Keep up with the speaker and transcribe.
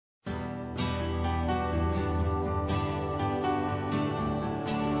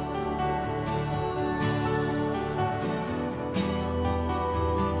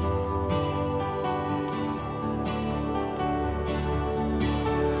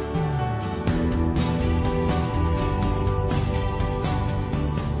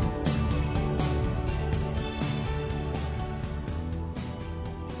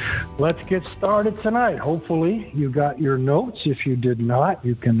Let's get started tonight. Hopefully you got your notes. If you did not,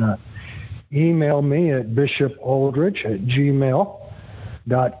 you can email me at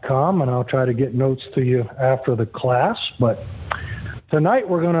bishopoldridge@gmail.com, and I'll try to get notes to you after the class. But tonight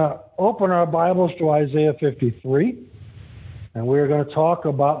we're going to open our Bibles to Isaiah 53, and we're going to talk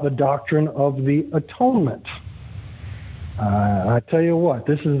about the doctrine of the atonement. I tell you what,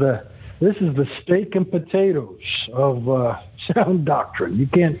 this is the steak and potatoes of sound doctrine.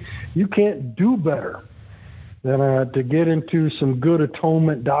 You can't do better than to get into some good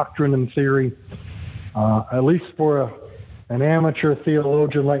atonement doctrine and theory. At least for an amateur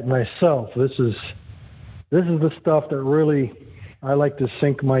theologian like myself, this is the stuff that really I like to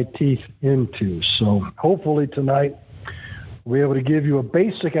sink my teeth into. So hopefully tonight we'll be able to give you a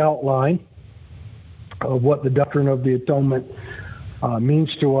basic outline of what the doctrine of the atonement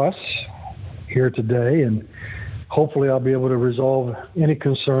means to us here today, and hopefully I'll be able to resolve any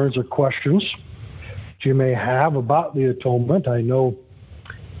concerns or questions that you may have about the atonement. I know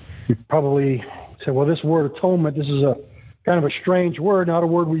you probably say, well, this word atonement, this is a kind of a strange word, not a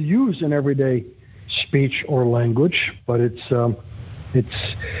word we use in everyday speech or language, but it's a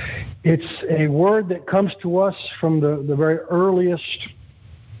word that comes to us from the very earliest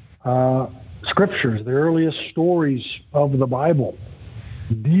scriptures. The earliest stories of the Bible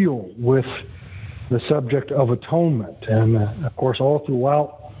deal with the subject of atonement. And, of course, all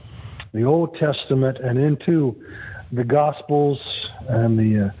throughout the Old Testament and into the Gospels and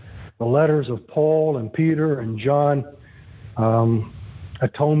the letters of Paul and Peter and John,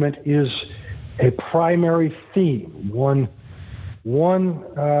 atonement is a primary theme. One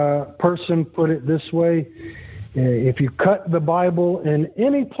person put it this way: if you cut the Bible in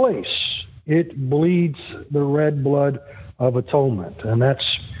any place, it bleeds the red blood of atonement. And I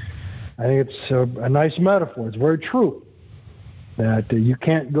think it's a nice metaphor. It's very true that you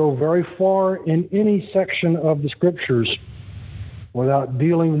can't go very far in any section of the Scriptures without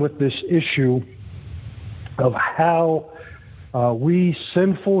dealing with this issue of how we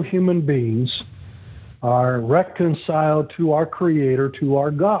sinful human beings are reconciled to our Creator, to our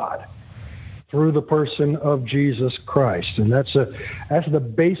God, through the person of Jesus Christ. And that's the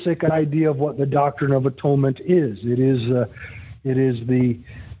basic idea of what the doctrine of atonement is. It is the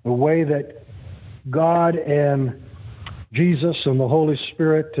way that God and Jesus and the Holy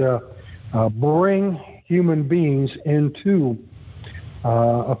Spirit bring human beings into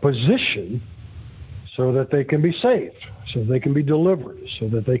a position so that they can be saved, so they can be delivered, so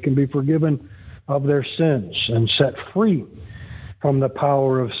that they can be forgiven of their sins and set free from the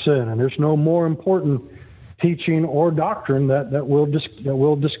power of sin. And there's no more important teaching or doctrine that we'll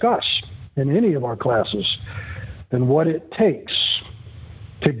discuss in any of our classes than what it takes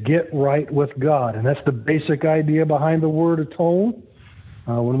to get right with God. And that's the basic idea behind the word atone.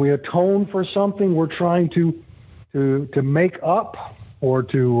 When we atone for something, we're trying to make up or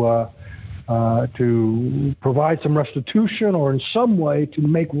to provide some restitution, or in some way to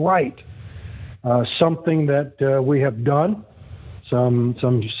make right something that we have done, some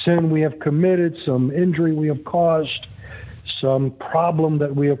sin we have committed, some injury we have caused, some problem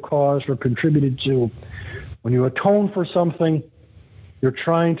that we have caused or contributed to. When you atone for something, you're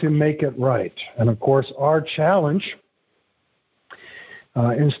trying to make it right. And of course, our challenge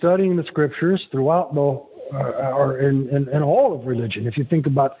in studying the Scriptures throughout in all of religion, if you think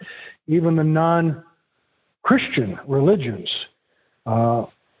about even the non-Christian religions,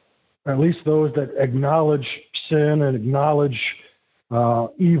 at least those that acknowledge sin and acknowledge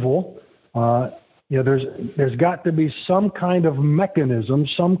evil, there's got to be some kind of mechanism,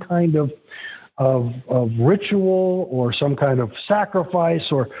 some kind of ritual, or some kind of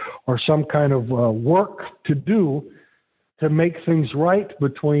sacrifice, or some kind of work to do to make things right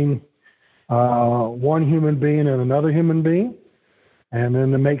between one human being and another human being, and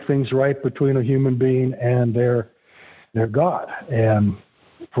then to make things right between a human being and their God. And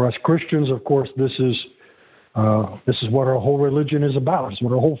for us Christians, of course, this is what our whole religion is about. It's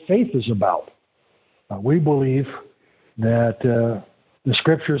what our whole faith is about. We believe that the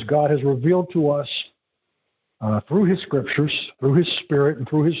Scriptures God has revealed to us through His Scriptures, through His Spirit, and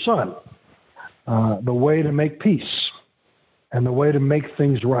through His Son, the way to make peace and the way to make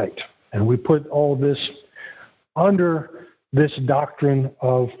things right. And we put all this under this doctrine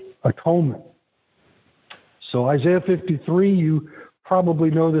of atonement. So Isaiah 53, you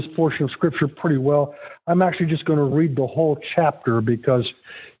probably know this portion of Scripture pretty well. I'm actually just going to read the whole chapter, because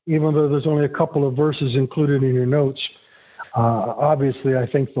even though there's only a couple of verses included in your notes, obviously I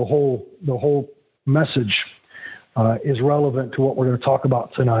think the whole message is relevant to what we're going to talk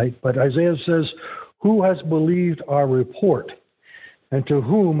about tonight. But Isaiah says, "Who has believed our report? And to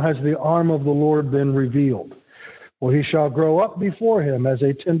whom has the arm of the Lord been revealed? For he shall grow up before him as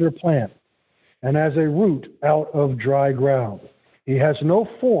a tender plant, and as a root out of dry ground. He has no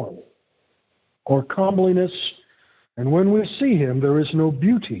form or comeliness, and when we see him, there is no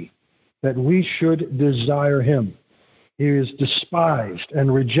beauty that we should desire him. He is despised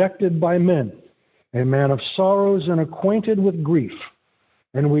and rejected by men, a man of sorrows and acquainted with grief.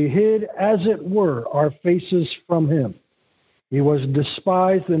 And we hid, as it were, our faces from him. He was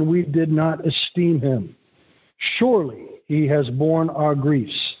despised, and we did not esteem him. Surely he has borne our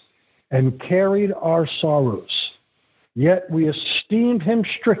griefs and carried our sorrows. Yet we esteemed him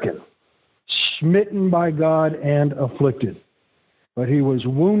stricken, smitten by God, and afflicted. But he was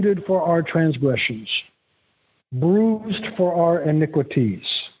wounded for our transgressions, bruised for our iniquities.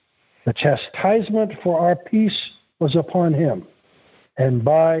 The chastisement for our peace was upon him, and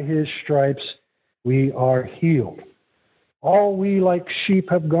by his stripes we are healed. All we like sheep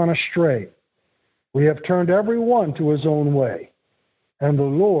have gone astray. We have turned every one to his own way, and the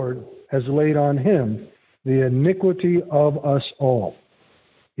Lord has laid on him the iniquity of us all.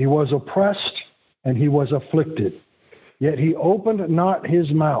 He was oppressed and he was afflicted, yet he opened not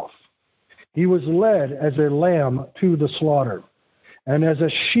his mouth. He was led as a lamb to the slaughter, and as a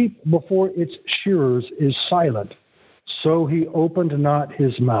sheep before its shearers is silent, so he opened not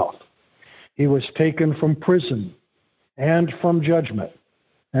his mouth. He was taken from prison and from judgment,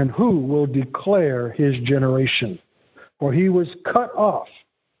 and who will declare his generation? For he was cut off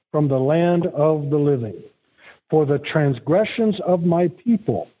from the land of the living. For the transgressions of my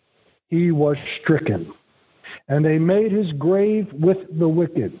people he was stricken. And they made his grave with the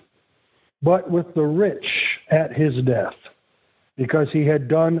wicked, but with the rich at his death, because he had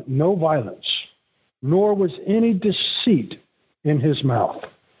done no violence, nor was any deceit in his mouth.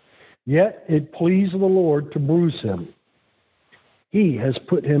 Yet it pleased the Lord to bruise him. He has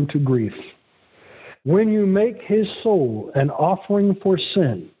put him to grief. When you make his soul an offering for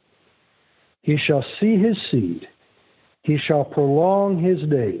sin, he shall see his seed. He shall prolong his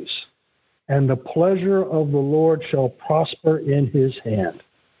days, and the pleasure of the Lord shall prosper in his hand.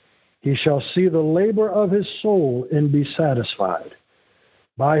 He shall see the labor of his soul and be satisfied.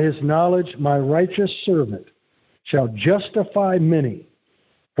 By his knowledge my righteous servant shall justify many,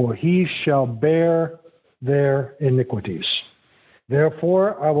 for he shall bear their iniquities.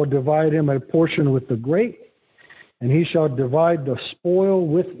 Therefore I will divide him a portion with the great, and he shall divide the spoil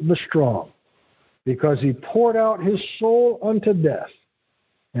with the strong, because he poured out his soul unto death,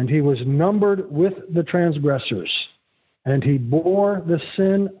 and he was numbered with the transgressors, and he bore the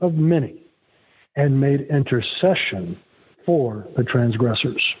sin of many, and made intercession for the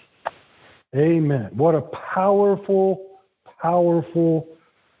transgressors. Amen. What a powerful, powerful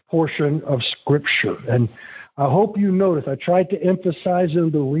portion of Scripture. And I hope you noticed, I tried to emphasize in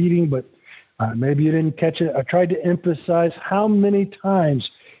the reading, but maybe you didn't catch it. I tried to emphasize how many times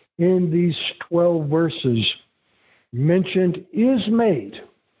in these 12 verses mentioned is made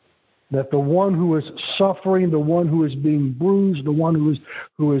that the one who is suffering, the one who is being bruised, the one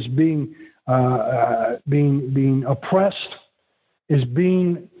who is being oppressed, is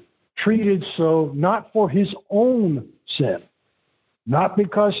being treated so not for his own sin, not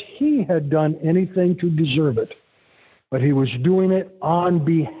because he had done anything to deserve it, but he was doing it on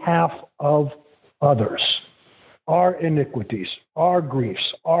behalf of others. Our iniquities, our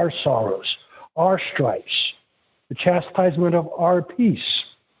griefs, our sorrows, our stripes, the chastisement of our peace,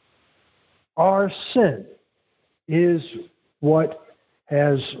 our sin is what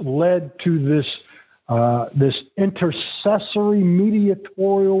has led to this intercessory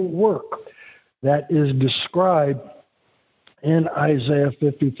mediatorial work that is described in Isaiah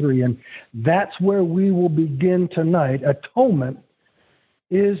 53. And that's where we will begin tonight. Atonement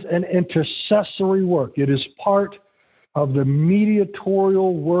is an intercessory work. It is part of the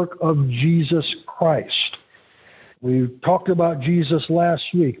mediatorial work of Jesus Christ. We talked about Jesus last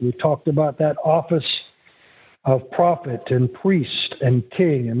week. We talked about that office of prophet and priest and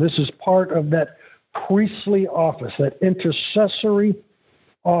king. And this is part of that priestly office, that intercessory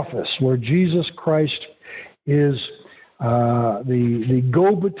office where Jesus Christ is the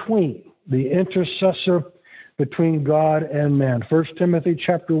go-between, the intercessor between God and man. 1 Timothy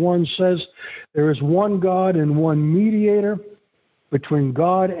chapter 1 says, there is one God and one mediator between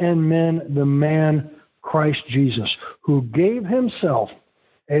God and men, the man Christ Jesus, who gave himself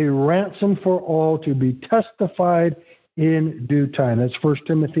a ransom for all to be testified in due time. That's 1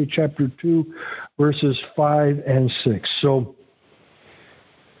 Timothy chapter 2, verses 5 and 6. So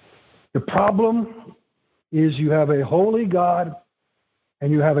the problem is you have a holy God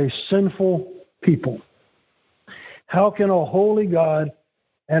and you have a sinful people. How can a holy God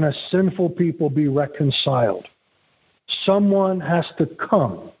and a sinful people be reconciled? Someone has to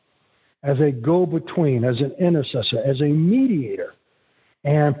come as a go-between, as an intercessor, as a mediator,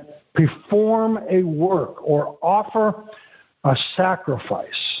 and perform a work or offer a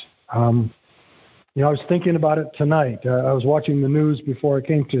sacrifice. I was thinking about it tonight. I was watching the news before I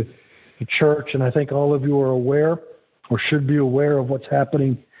came to church, and I think all of you are aware or should be aware of what's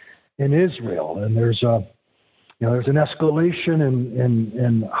happening in Israel. And there's an escalation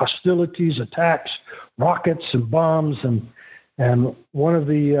in hostilities, attacks, rockets, and bombs. And one of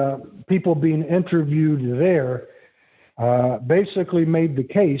the people being interviewed there basically made the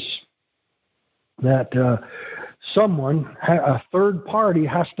case that a third party,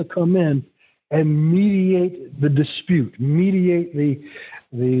 has to come in and mediate the dispute, mediate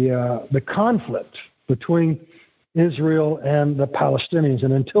the conflict between Israel and the Palestinians.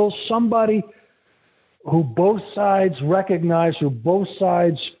 And until somebody who both sides recognize, who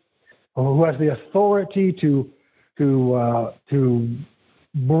has the authority to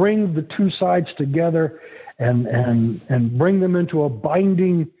bring the two sides together and bring them into a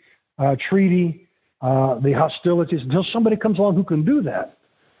binding treaty, the hostilities, until somebody comes along who can do that,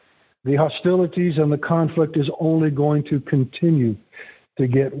 the hostilities and the conflict is only going to continue to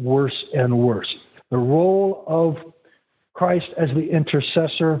get worse and worse. The role of Christ as the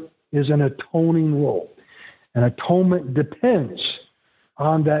intercessor is an atoning role. And atonement depends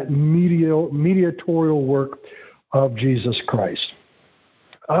on that mediatorial work of Jesus Christ.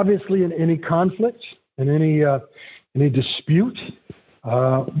 Obviously, in any conflict, in any dispute,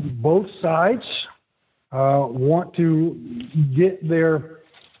 both sides want to get their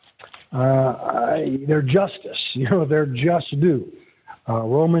justice, their just due.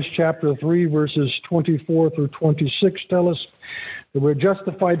 Romans chapter 3, verses 24 through 26 tell us that we're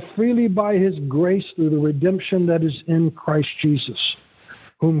justified freely by his grace through the redemption that is in Christ Jesus,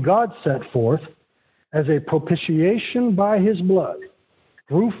 whom God set forth as a propitiation by his blood,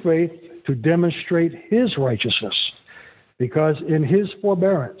 through faith to demonstrate his righteousness, because in his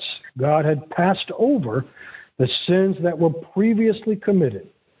forbearance God had passed over the sins that were previously committed,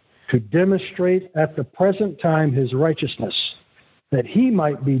 to demonstrate at the present time his righteousness, that he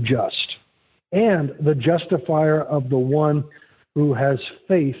might be just and the justifier of the one who has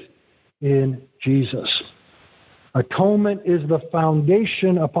faith in Jesus. Atonement is the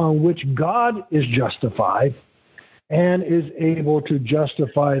foundation upon which God is justified and is able to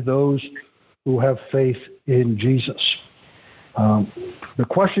justify those who have faith in Jesus. The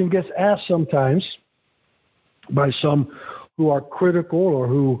question gets asked sometimes by some who are critical or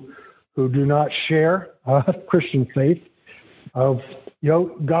who do not share Christian faith of,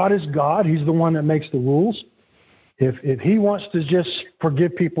 God is God. He's the one that makes the rules. If he wants to just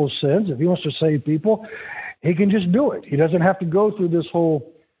forgive people's sins, if he wants to save people, he can just do it. He doesn't have to go through this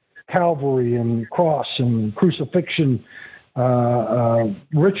whole Calvary and cross and crucifixion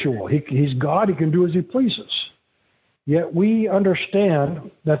ritual. He's God. He can do as he pleases. Yet we understand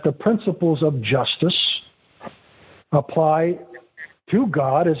that the principles of justice apply to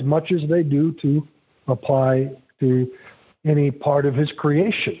God as much as they do to apply to any part of his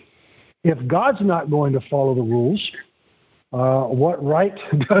creation. If God's not going to follow the rules, what right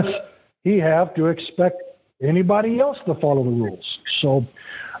does he have to expect anybody else to follow the rules? So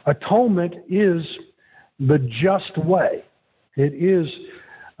atonement is the just way. It is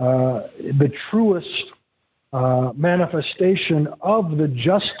the truest manifestation of the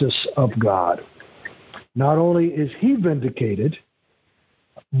justice of God. Not only is he vindicated,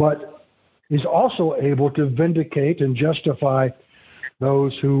 but is also able to vindicate and justify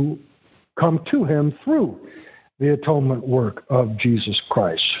those who come to him through the atonement work of Jesus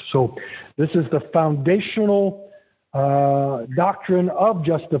Christ. So this is the foundational doctrine of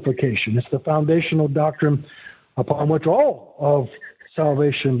justification. It's the foundational doctrine upon which all of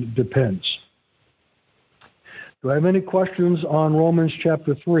salvation depends. Do I have any questions on Romans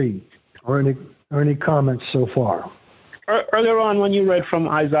chapter 3 or any comments so far? Earlier on, when you read from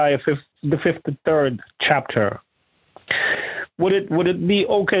Isaiah, the 53rd chapter, would it be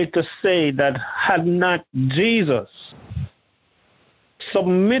okay to say that had not Jesus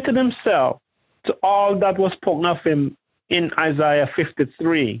submitted himself to all that was spoken of him in Isaiah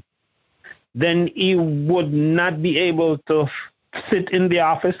 53, then he would not be able to sit in the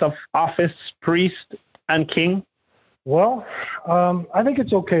office, priest and king? Well, I think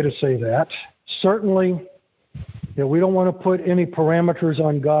it's okay to say that. Certainly, we don't want to put any parameters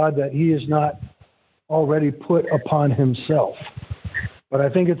on God that he has not already put upon himself. But I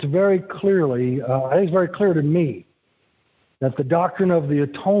think it's very clear to me that the doctrine of the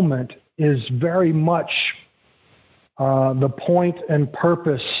atonement is very much the point and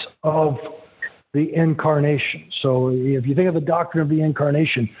purpose of the incarnation. So if you think of the doctrine of the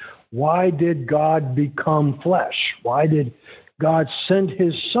incarnation, why did God become flesh? Why did God send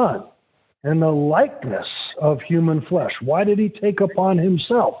his Son in the likeness of human flesh? Why did he take upon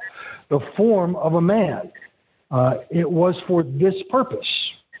himself the form of a man? It was for this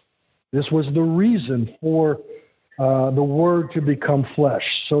purpose. This was the reason for the Word to become flesh,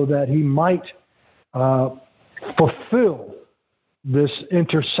 so that he might fulfill this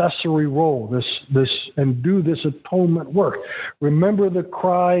intercessory role, and do this atonement work. Remember the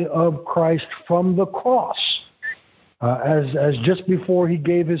cry of Christ from the cross, as just before he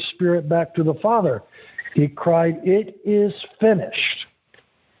gave his Spirit back to the Father, he cried, "It is finished."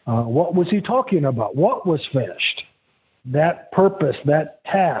 What was he talking about? What was finished? That purpose, that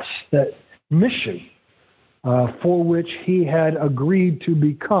task, that mission for which he had agreed to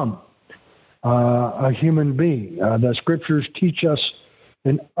become a human being. The Scriptures teach us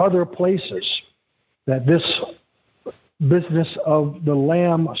in other places that this business of the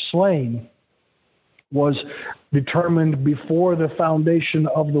Lamb slain was determined before the foundation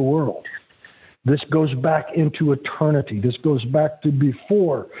of the world. This goes back into eternity. This goes back to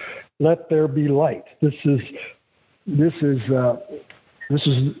before let there be light. This is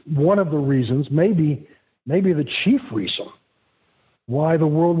one of the reasons, maybe the chief reason, why the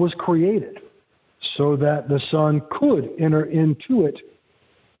world was created, so that the Son could enter into it,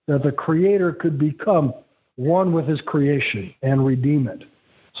 that the Creator could become one with his creation and redeem it.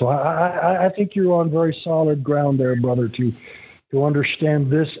 So I think you're on very solid ground there, brother, to understand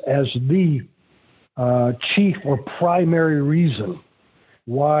this as the chief or primary reason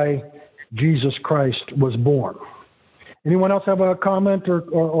why Jesus Christ was born. Anyone else have a comment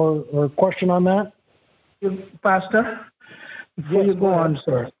or question on that? Pastor, before you go on,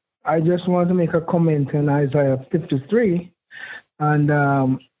 sir, I just want to make a comment on Isaiah 53, and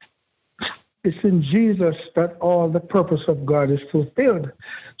it's in Jesus that all the purpose of God is fulfilled.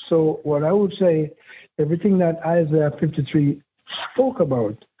 So what I would say, everything that Isaiah 53 spoke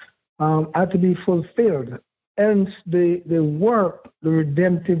about had to be fulfilled. Hence the work, the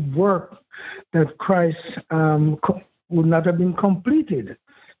redemptive work that Christ would not have been completed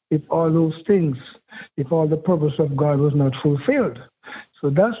if all those things, if all the purpose of God was not fulfilled. So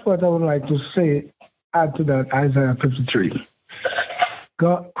that's what I would like to say, add to that Isaiah 53.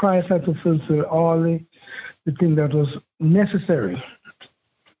 Christ had to fulfill all the thing that was necessary,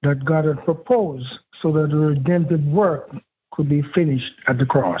 that God had proposed, so that the redemptive work could be finished at the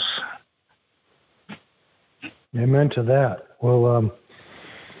cross. Amen to that. Well,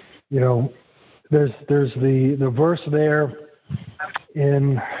 there's the verse there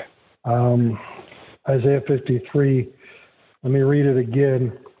in Isaiah 53. Let me read it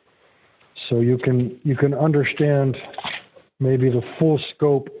again, so you can understand maybe the full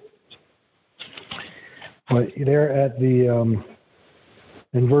scope. But there at the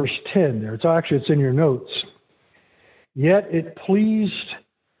in verse 10 there, it's in your notes. Yet it pleased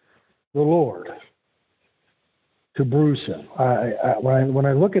the Lord to bruise him. When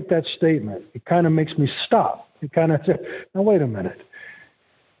I look at that statement, it kind of makes me stop. It kind of says, now wait a minute.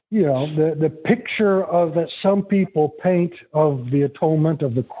 The picture of that some people paint of the atonement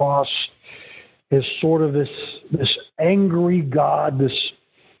of the cross is sort of this angry God, this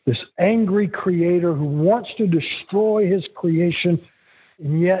angry creator who wants to destroy his creation,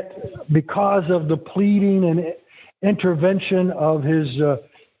 and yet because of the pleading and intervention of his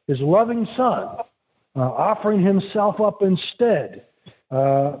loving Son, offering himself up instead,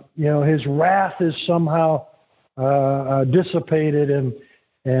 his wrath is somehow dissipated,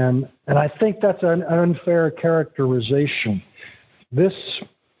 and I think that's an unfair characterization. This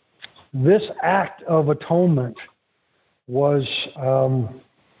act of atonement was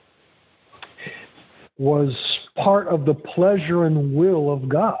part of the pleasure and will of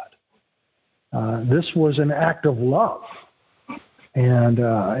God. This was an act of love. And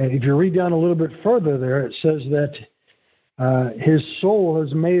if you read down a little bit further there, it says that his soul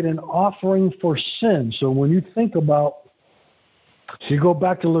has made an offering for sin. So when you think about, so you go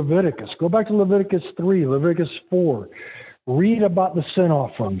back to Leviticus 3, Leviticus 4, read about the sin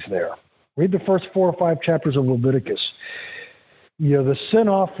offerings there. Read the first 4 or 5 chapters of Leviticus. The sin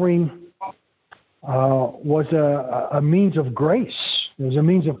offering was a means of grace. It was a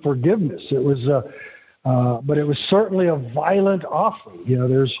means of forgiveness. It was, but it was certainly a violent offering.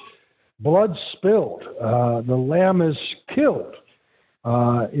 There's blood spilled. The lamb is killed.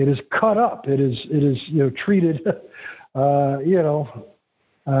 It is cut up. It is treated.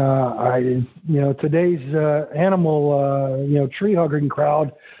 Today's animal tree hugging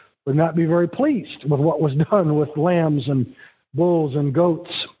crowd would not be very pleased with what was done with lambs and bulls and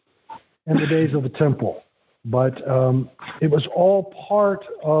goats in the days of the temple. But it was all part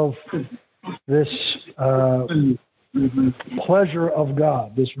of this pleasure of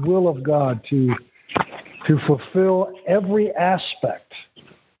God, this will of God to fulfill every aspect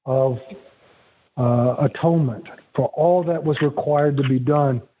of atonement for all that was required to be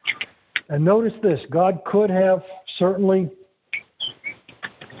done. And notice this, God could have certainly,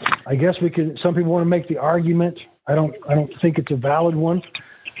 I guess some people want to make the argument, I don't think it's a valid one,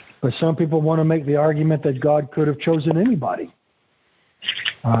 but some people want to make the argument that God could have chosen anybody.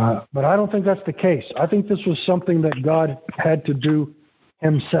 But I don't think that's the case. I think this was something that God had to do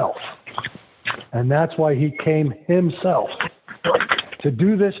himself. And that's why he came himself. To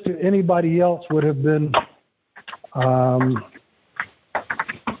do this to anybody else would have been,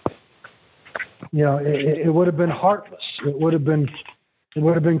 it would have been heartless. It would have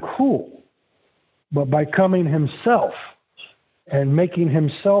been cruel. But by coming himself and making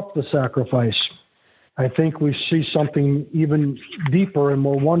himself the sacrifice, I think we see something even deeper and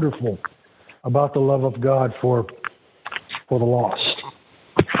more wonderful about the love of God for the lost.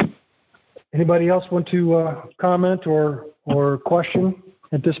 Anybody else want to comment or question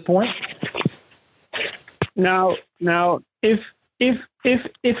at this point? Now, if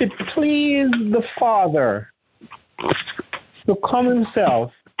it pleased the Father to come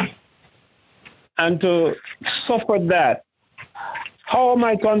himself and to suffer that, how am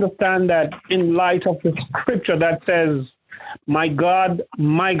I to understand that in light of the scripture that says, my God,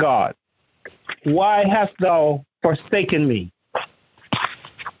 why hast thou forsaken me?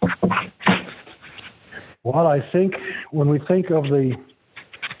 Well, I think when we think of the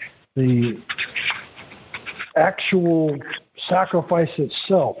actual sacrifice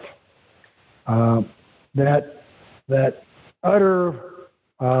itself, that utter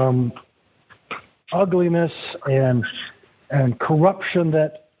ugliness and corruption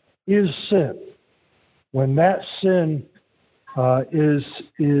that is sin, when that sin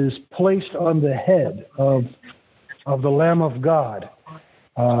is placed on the head of the Lamb of God,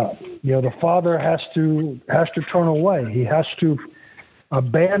 the Father has to turn away. He has to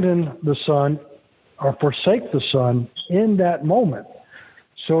abandon the Son or forsake the Son in that moment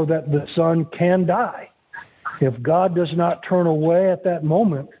so that the Son can die. If God does not turn away at that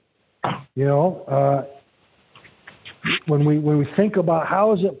moment, when we think about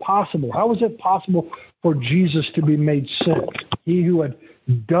how is it possible for Jesus to be made sin? He who had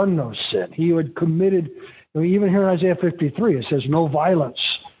done no sin, he who had committed. Even here in Isaiah 53, it says, no violence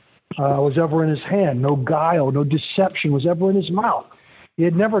was ever in his hand, no guile, no deception was ever in his mouth. He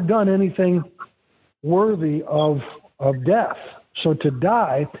had never done anything worthy of death. So to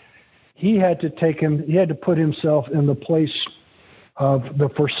die, he had to put himself in the place of the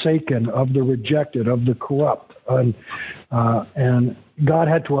forsaken, of the rejected, of the corrupt. And God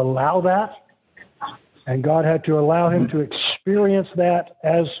had to allow that, and God had to allow him to experience that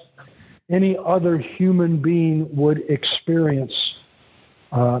as any other human being would experience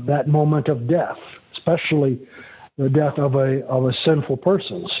that moment of death, especially the death of a sinful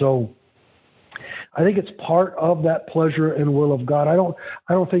person. So I think it's part of that pleasure and will of God. I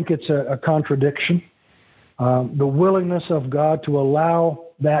don't think it's a contradiction. The willingness of God to allow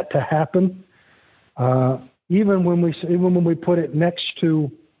that to happen, even when we put it next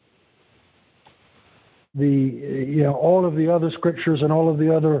to all of the other scriptures and all of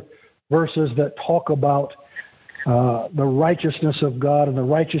the other verses that talk about the righteousness of God and the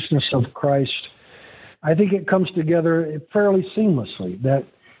righteousness of Christ, I think it comes together fairly seamlessly that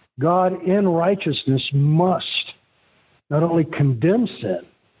God in righteousness must not only condemn sin,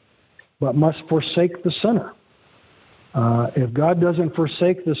 but must forsake the sinner. If God doesn't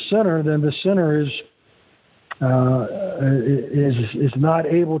forsake the sinner, then the sinner is not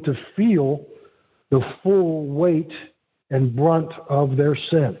able to feel the full weight and brunt of their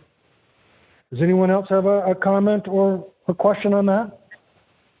sin. Does anyone else have a comment or a question on that?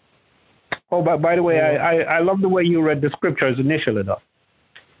 Oh, by the way, I love the way you read the scriptures initially, though.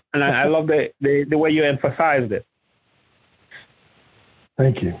 And I love the way you emphasized it.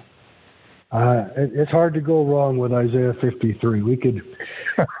 Thank you. It's hard to go wrong with Isaiah 53.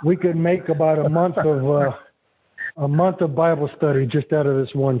 We could make about a month of Bible study just out of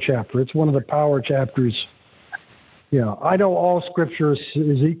this one chapter. It's one of the power chapters. I know all Scripture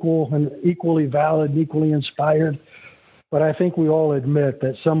is equal and equally valid, equally inspired, but I think we all admit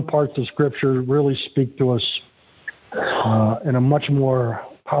that some parts of Scripture really speak to us in a much more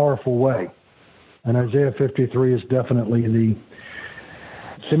powerful way. And Isaiah 53 is definitely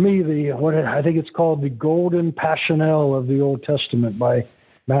what I think it's called the golden passional of the Old Testament by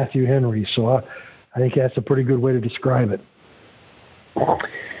Matthew Henry. So I think that's a pretty good way to describe it.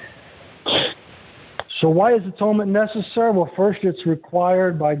 So why is atonement necessary? Well, first, it's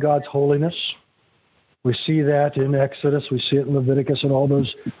required by God's holiness. We see that in Exodus. We see it in Leviticus and all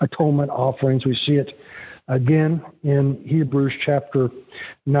those atonement offerings. We see it again in Hebrews chapter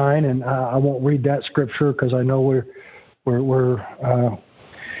 9. And I won't read that scripture because I know we're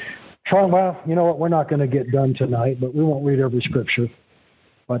trying. Well, you know what? We're not going to get done tonight, but we won't read every scripture.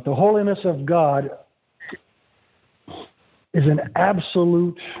 But the holiness of God is an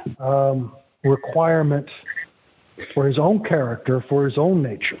absolute requirement for his own character, for his own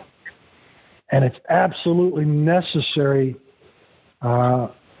nature. And it's absolutely necessary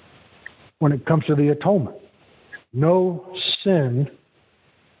when it comes to the atonement. No sin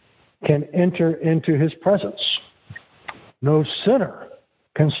can enter into his presence. No sinner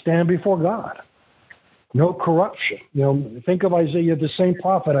can stand before God. No corruption. You know, think of Isaiah, the same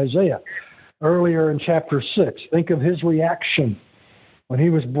prophet Isaiah, earlier in chapter 6. Think of his reaction when he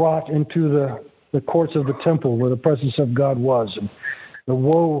was brought into the courts of the temple where the presence of God was. And the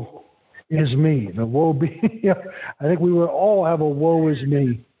woe is me. The woe be. I think we would all have a woe is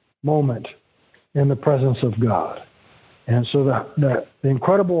me moment in the presence of God. And so the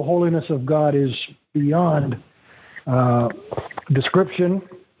incredible holiness of God is beyond description.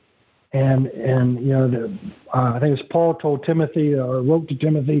 And you know, I think it's Paul told Timothy or wrote to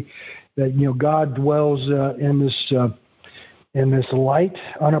Timothy that, you know, God dwells in this light,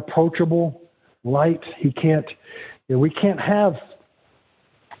 unapproachable light. He can't. You know,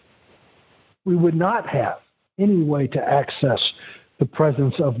 we would not have any way to access the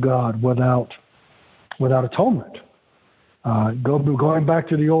presence of God without atonement. Going back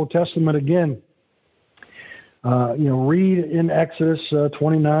to the Old Testament again. You know, read in Exodus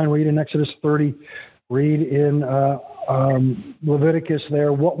 29, read in Exodus 30, read in Leviticus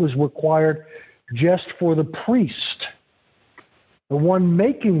there what was required just for the priest, the one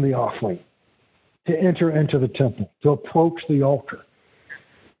making the offering, to enter into the temple, to approach the altar.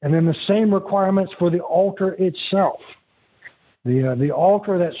 And then the same requirements for the altar itself. The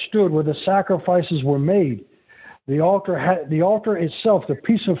altar that stood where the sacrifices were made, the altar itself, the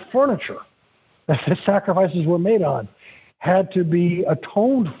piece of furniture that the sacrifices were made on, had to be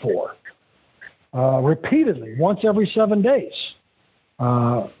atoned for repeatedly, once every 7 days,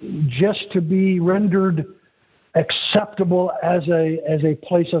 just to be rendered acceptable as a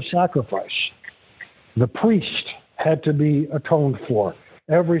place of sacrifice. The priest had to be atoned for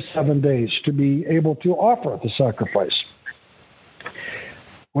every 7 days to be able to offer the sacrifice.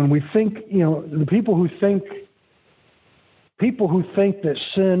 When we think, you know, the people who think that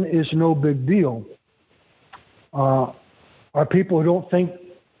sin is no big deal are people who don't think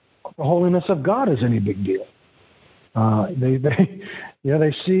the holiness of God is any big deal. They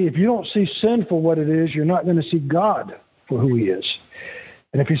see, if you don't see sin for what it is, you're not going to see God for who he is.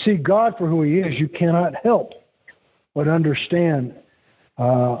 And if you see God for who he is, you cannot help but understand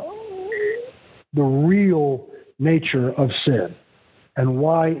the real nature of sin and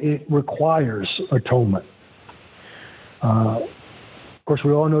why it requires atonement. Of course,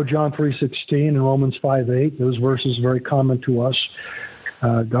 we all know John 3:16 and Romans 5:8. Those verses are very common to us.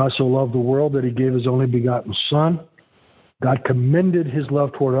 God so loved the world that he gave his only begotten Son. God commended his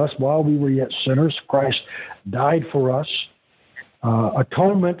love toward us while we were yet sinners. Christ died for us.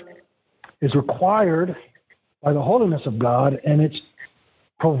 Atonement is required by the holiness of God, and it's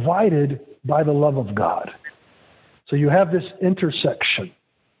provided by the love of God. So you have this intersection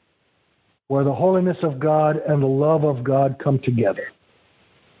where the holiness of God and the love of God come together.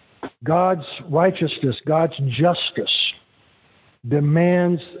 God's righteousness, God's justice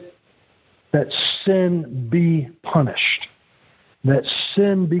demands that sin be punished, that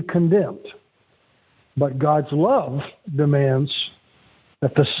sin be condemned. But God's love demands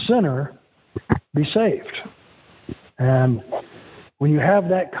that the sinner be saved. And when you have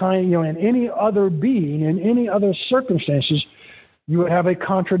that kind, in any other being, in any other circumstances, you would have a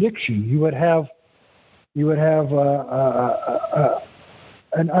contradiction. You would have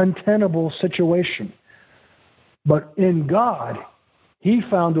an untenable situation. But in God, he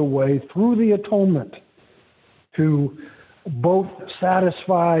found a way through the atonement to both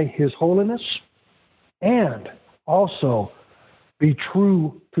satisfy his holiness and also be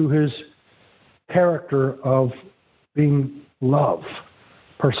true to his character of being love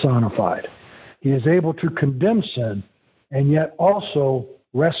personified. He is able to condemn sin and yet also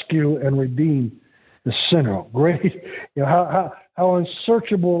rescue and redeem the sinner. Great, how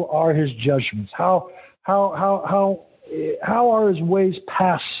unsearchable are his judgments? How are his ways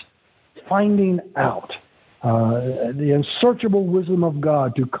past finding out? the unsearchable wisdom of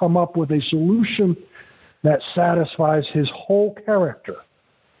God to come up with a solution that satisfies his whole character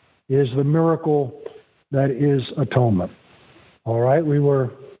is the miracle that is atonement. All right, we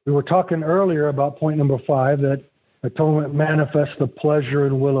were talking earlier about point number 5, that atonement manifests the pleasure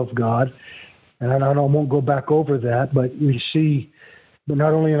and will of God. And I won't go back over that, but we see, but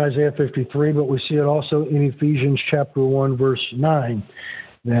not only in Isaiah 53, but we see it also in Ephesians chapter 1, verse 9,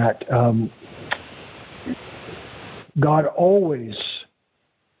 that God always,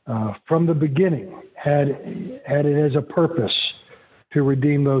 from the beginning, had it as a purpose to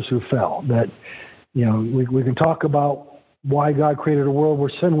redeem those who fell. That, we can talk about why God created a world where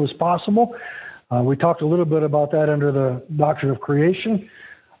sin was possible. We talked a little bit about that under the doctrine of creation.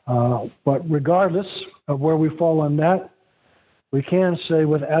 But regardless of where we fall on that, we can say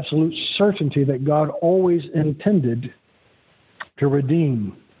with absolute certainty that God always intended to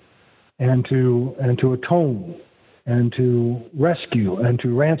redeem and to atone and to rescue and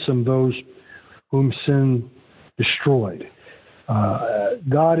to ransom those whom sin destroyed.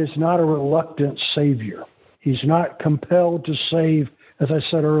 God is not a reluctant Savior. He's not compelled to save, as I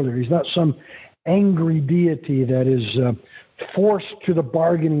said earlier. He's not some angry deity that is forced to the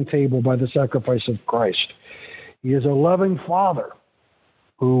bargaining table by the sacrifice of Christ. He is a loving Father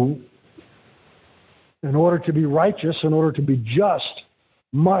who, in order to be righteous, in order to be just,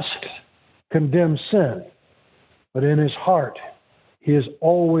 must condemn sin. But in his heart, he is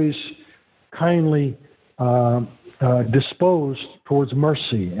always kindly disposed towards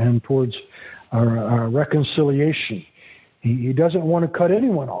mercy and towards our reconciliation. He doesn't want to cut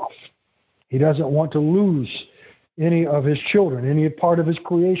anyone off. He doesn't want to lose any of his children, any part of his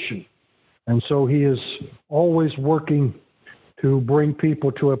creation. And so he is always working to bring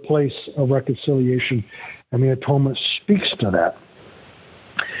people to a place of reconciliation, and the atonement speaks to that.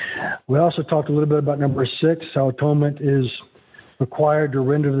 We also talked a little bit about number 6, how atonement is required to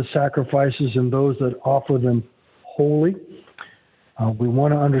render the sacrifices and those that offer them holy. We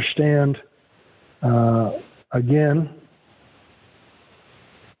want to understand, again,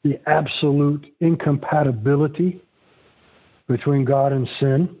 the absolute incompatibility between God and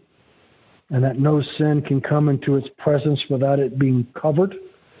sin, and that no sin can come into its presence without it being covered,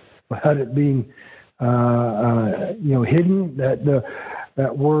 without it being hidden.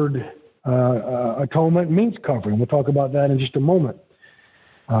 That word atonement means covering. We'll talk about that in just a moment.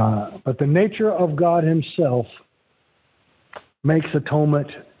 But the nature of God himself makes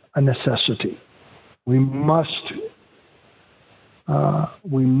atonement a necessity. We must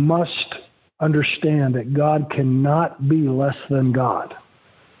understand that God cannot be less than God.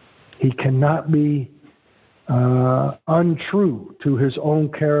 He cannot be untrue to his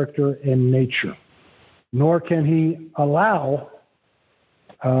own character and nature, nor can he allow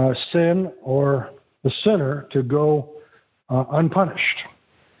sin or the sinner to go unpunished.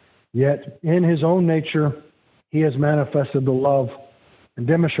 Yet in his own nature, he has manifested the love and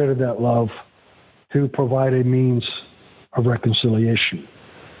demonstrated that love to provide a means of reconciliation.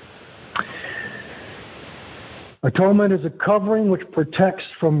 Atonement is a covering which protects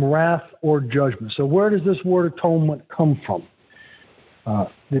from wrath or judgment. So where does this word atonement come from?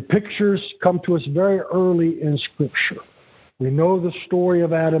 The pictures come to us very early in Scripture. We know the story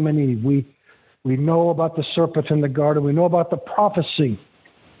of Adam and Eve. We know about the serpent in the garden. We know about the prophecy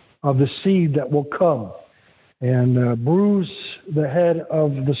of the seed that will come and bruise the head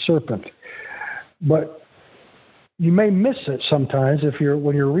of the serpent. But you may miss it sometimes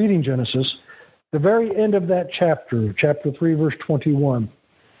when you're reading Genesis. The very end of that chapter, chapter 3, verse 21,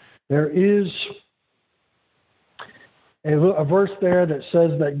 there is a verse there that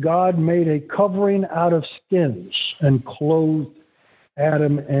says that God made a covering out of skins and clothed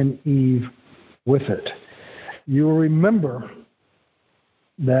Adam and Eve with it. You will remember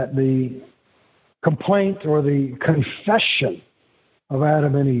that the complaint or the confession of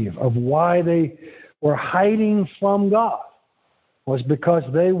Adam and Eve of why they were hiding from God was because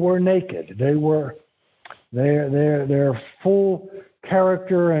they were naked. They were their full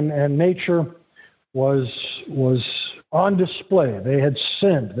character and nature was on display. They had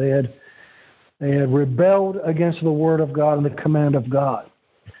sinned. They had rebelled against the word of God and the command of God.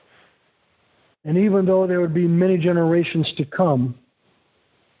 And even though there would be many generations to come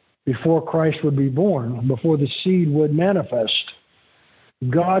before Christ would be born, before the seed would manifest,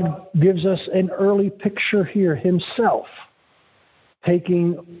 God gives us an early picture here himself,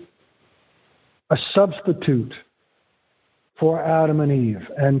 taking a substitute for Adam and Eve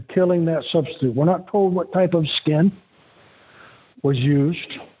and killing that substitute. We're not told what type of skin was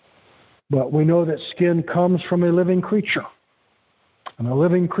used, but we know that skin comes from a living creature. And a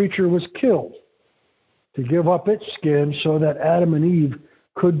living creature was killed to give up its skin so that Adam and Eve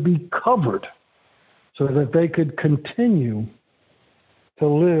could be covered, so that they could continue to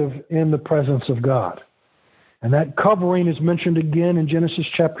live in the presence of God. And that covering is mentioned again in Genesis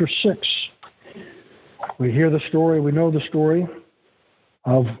chapter 6. We hear the story, we know the story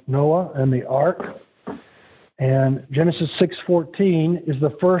of Noah and the ark. And Genesis 6:14 is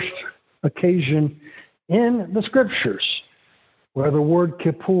the first occasion in the Scriptures where the word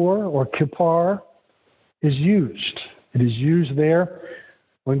kippur or kippar is used. It is used there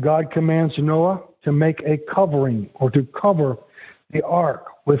when God commands Noah to make a covering or to cover the ark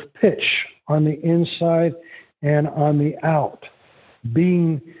with pitch on the inside and on the out.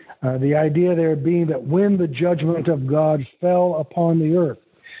 Being the idea there being that when the judgment of God fell upon the earth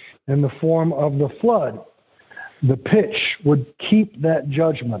in the form of the flood, the pitch would keep that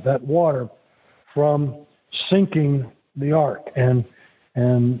judgment, that water, from sinking the ark. And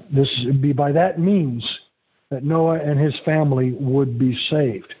this would be by that means that Noah and his family would be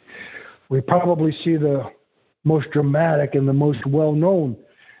saved. We probably see the most dramatic and the most well-known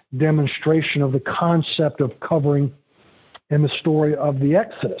demonstration of the concept of covering in the story of the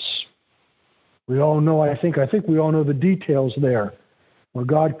Exodus. We all know, I think we all know the details there, where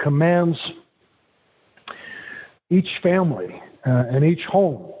God commands each family and each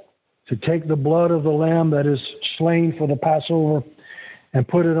home to take the blood of the lamb that is slain for the Passover and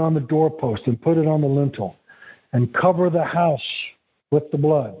put it on the doorpost and put it on the lintel and cover the house with the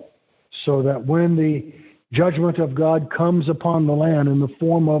blood, so that when the judgment of God comes upon the land in the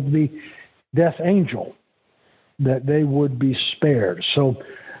form of the death angel, that they would be spared. So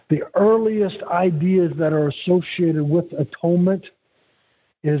the earliest ideas that are associated with atonement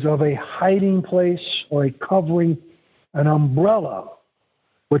is of a hiding place or a covering, an umbrella,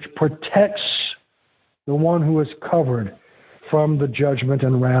 which protects the one who is covered from the judgment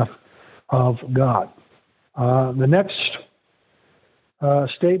and wrath of God. The next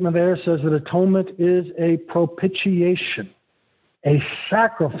statement there says that atonement is a propitiation, a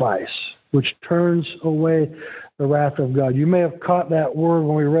sacrifice which turns away the wrath of God. You may have caught that word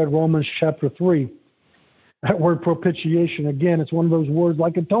when we read Romans chapter 3. That word propitiation, again, it's one of those words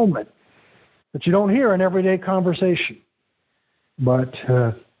like atonement that you don't hear in everyday conversation. But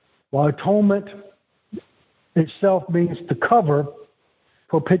while atonement itself means to cover,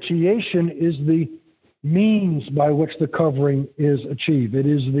 propitiation is the means by which the covering is achieved. It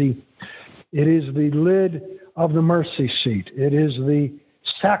is the lid of the mercy seat. It is the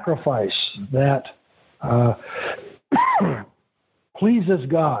sacrifice that pleases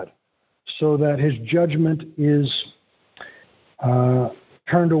God, so that his judgment is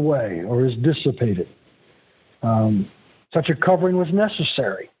turned away or is dissipated. Such a covering was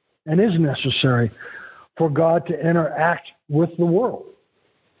necessary and is necessary for God to interact with the world.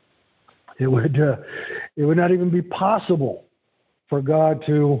 It would not even be possible for God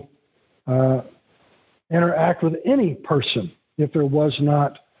to interact with any person if there was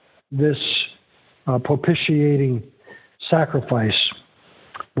not this propitiating sacrifice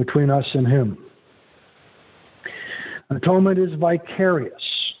between us and him. Atonement is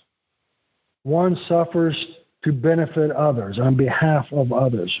vicarious. One suffers to benefit others, on behalf of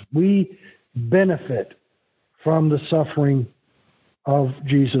others. We benefit from the suffering of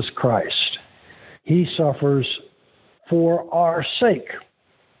Jesus Christ. He suffers for our sake,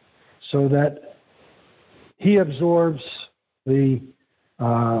 so that he absorbs the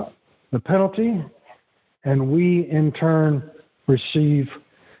penalty, and we in turn receive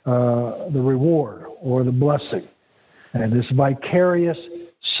the reward or the blessing. And this vicarious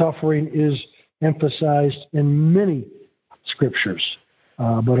suffering is emphasized in many scriptures,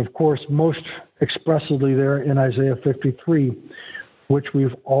 but of course most expressively there in Isaiah 53, which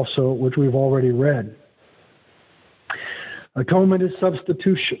we've already read. Atonement is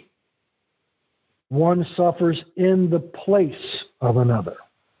substitution. One suffers in the place of another.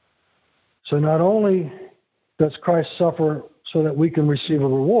 So not only does Christ suffer so that we can receive a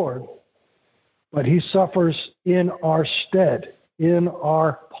reward, but he suffers in our stead, in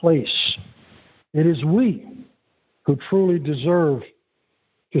our place. It is we who truly deserve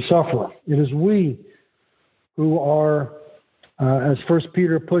to suffer. It is we who are, as 1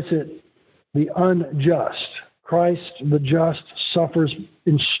 Peter puts it, the unjust. Christ, the just, suffers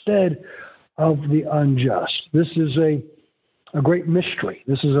instead of the unjust. This is a great mystery.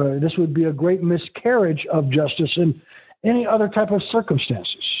 This would be a great miscarriage of justice in any other type of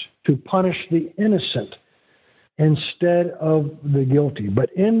circumstances, to punish the innocent instead of the guilty.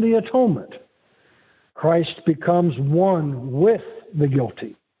 But in the atonement, Christ becomes one with the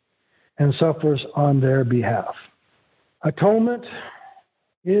guilty and suffers on their behalf. Atonement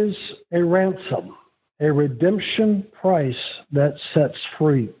is a ransom, a redemption price that sets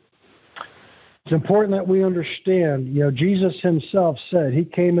free. It's important that we understand, Jesus himself said he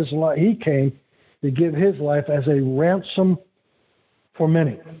came to give his life as a ransom for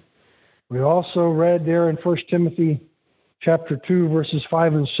many. We also read there in 1 Timothy chapter 2, verses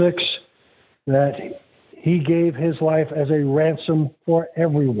 5 and 6, that he gave his life as a ransom for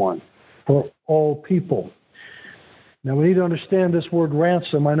everyone, for all people. Now, we need to understand this word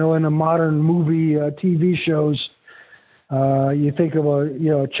ransom. I know in the modern movie, TV shows, you think of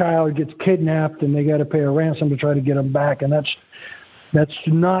a child gets kidnapped and they got to pay a ransom to try to get them back, and that's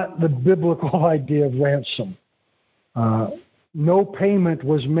not the biblical idea of ransom. No payment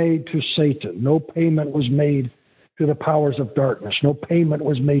was made to Satan. No payment was made to the powers of darkness. No payment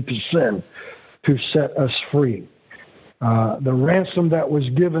was made to sin to set us free. The ransom that was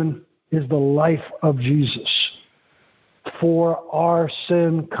given is the life of Jesus for our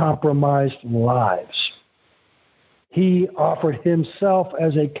sin-compromised lives. He offered himself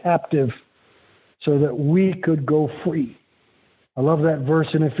as a captive so that we could go free. I love that verse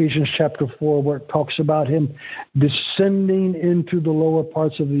in Ephesians chapter 4 where it talks about him descending into the lower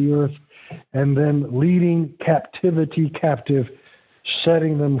parts of the earth and then leading captivity captive,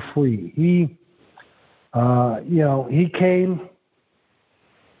 setting them free. He came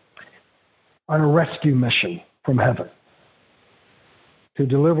on a rescue mission from heaven to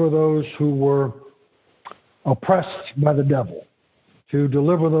deliver those who were oppressed by the devil, to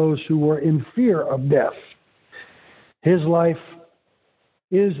deliver those who were in fear of death. His life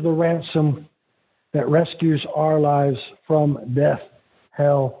is the ransom that rescues our lives from death,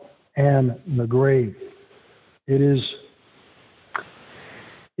 hell, and the grave. It is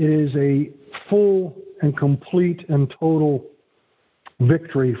a full and complete and total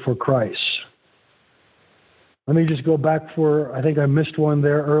victory for Christ. Let me just go back I think I missed one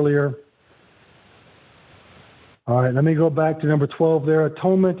there earlier. All right, let me go back to number 12 there.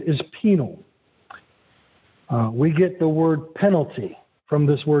 Atonement is penal. We get the word penalty from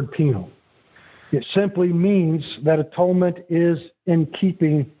this word penal. It simply means that atonement is in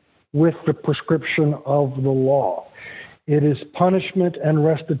keeping with the prescription of the law. It is punishment and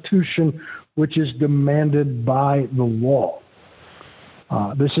restitution which is demanded by the law.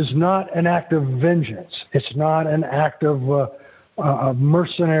 This is not an act of vengeance. It's not an act of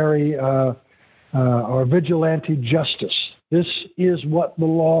mercenary or vigilante justice. This is what the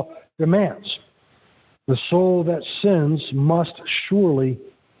law demands. The soul that sins must surely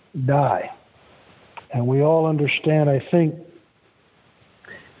die. And we all understand, I think,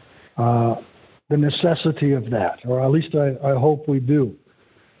 the necessity of that, or at least I hope we do.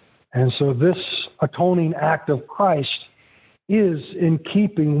 And so this atoning act of Christ is in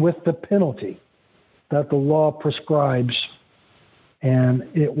keeping with the penalty that the law prescribes, and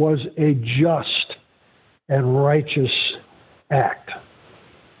it was a just and righteous act.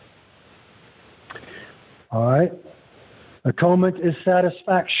 All right? Atonement is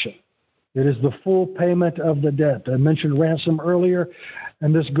satisfaction. It is the full payment of the debt. I mentioned ransom earlier,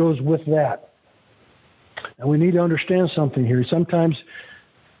 and this goes with that. And we need to understand something here. Sometimes,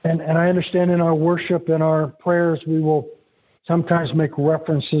 and I understand in our worship and our prayers, we will sometimes make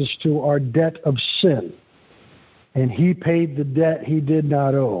references to our debt of sin. And he paid the debt he did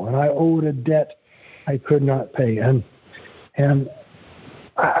not owe. And I owed a debt I could not pay. And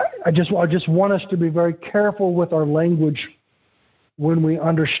I just want us to be very careful with our language when we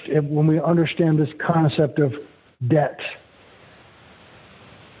understand this concept of debt.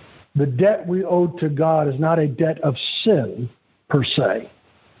 The debt we owe to God is not a debt of sin per se.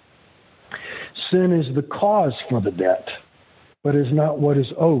 Sin is the cause for the debt, but is not what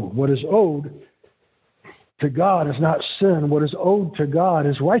is owed. What is owed to God is not sin. What is owed to God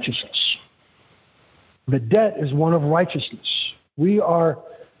is righteousness. The debt is one of righteousness. We are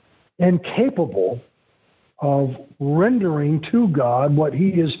incapable of rendering to God what he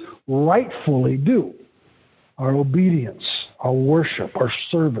is rightfully due. Our obedience, our worship, our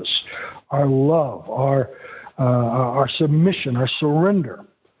service, our love, our submission, our surrender.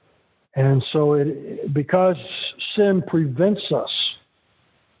 And so because sin prevents us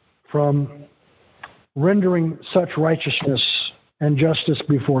from rendering such righteousness and justice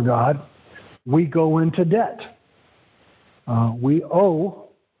before God, we go into debt. We owe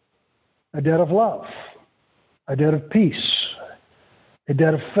a debt of love, a debt of peace, a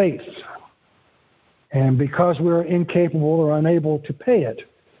debt of faith. And because we're incapable or unable to pay it,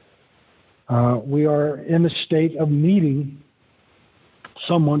 we are in a state of needing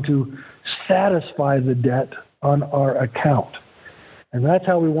someone to satisfy the debt on our account. And that's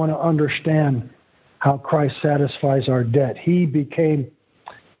how we want to understand how Christ satisfies our debt. He became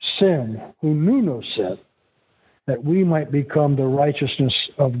sin, who knew no sin, that we might become the righteousness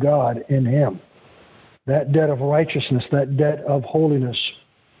of God in him. That debt of righteousness, that debt of holiness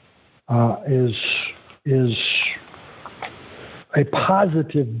is a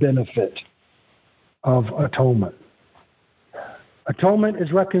positive benefit of atonement. Atonement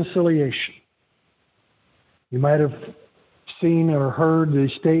is reconciliation. You might have seen or heard the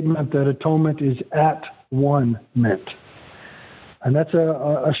statement that atonement is at one meant. And that's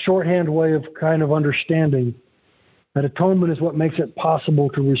a shorthand way of kind of understanding that atonement is what makes it possible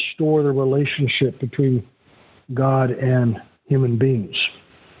to restore the relationship between God and human beings.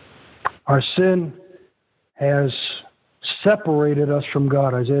 Our sin has separated us from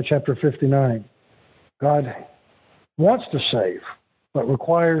God. Isaiah chapter 59. God wants to save, but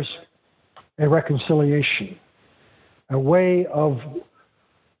requires a reconciliation, a way of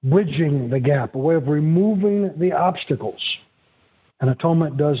bridging the gap, a way of removing the obstacles. And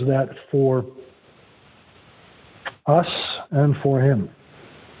atonement does that for us and for him.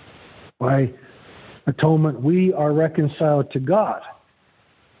 By atonement, we are reconciled to God,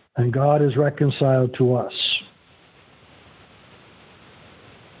 and God is reconciled to us.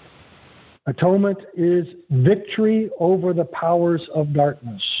 Atonement is victory over the powers of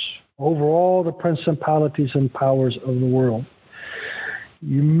darkness, over all the principalities and powers of the world.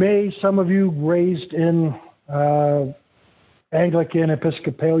 Some of you raised in Anglican,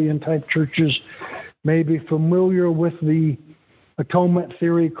 Episcopalian type churches may be familiar with the atonement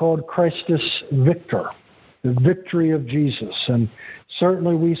theory called Christus Victor, the victory of Jesus. And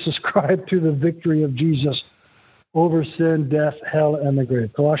certainly we subscribe to the victory of Jesus over sin, death, hell, and the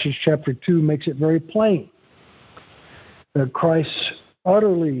grave. Colossians chapter 2 makes it very plain that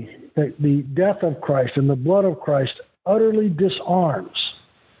the death of Christ and the blood of Christ utterly disarms,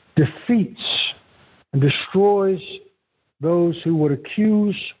 defeats, and destroys those who would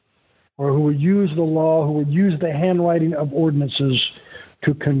accuse or who would use the law, who would use the handwriting of ordinances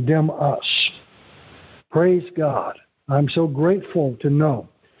to condemn us. Praise God. I'm so grateful to know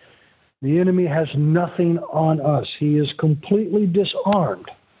the enemy has nothing on us. He is completely disarmed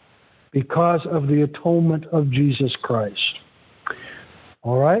because of the atonement of Jesus Christ.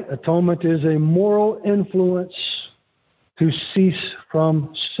 All right? Atonement is a moral influence to cease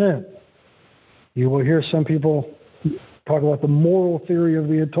from sin. You will hear some people talk about the moral theory of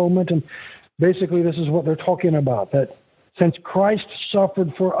the atonement, and basically this is what they're talking about, that since Christ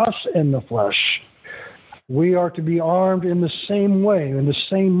suffered for us in the flesh, we are to be armed in the same way, in the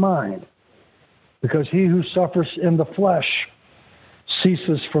same mind, because he who suffers in the flesh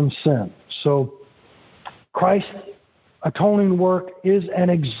ceases from sin. So Christ's atoning work is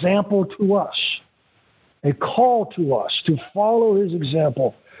an example to us, a call to us to follow his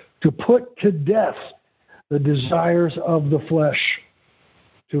example, to put to death the desires of the flesh,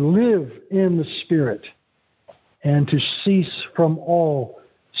 to live in the Spirit, and to cease from all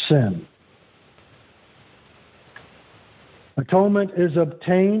sin. Atonement is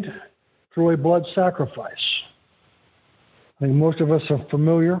obtained through a blood sacrifice. I think most of us are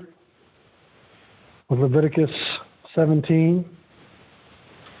familiar with Leviticus 17.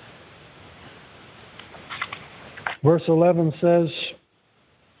 Verse 11 says,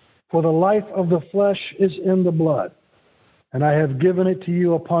 "For the life of the flesh is in the blood, and I have given it to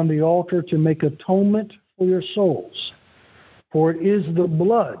you upon the altar to make atonement for your souls. For it is the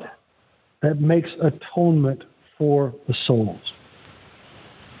blood that makes atonement for the souls."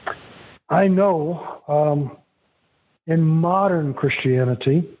 I know in modern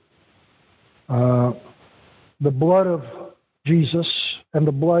Christianity, the blood of Jesus and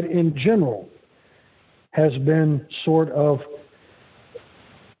the blood in general has been sort of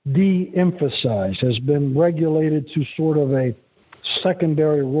de-emphasized, has been relegated to sort of a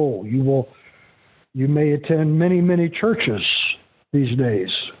secondary role. You may attend many churches these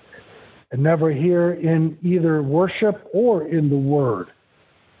days and never hear in either worship or in the Word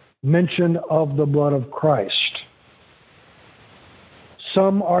mention of the blood of Christ.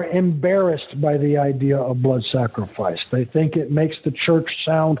 Some are embarrassed by the idea of blood sacrifice. They think it makes the church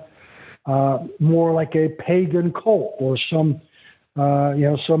sound more like a pagan cult or some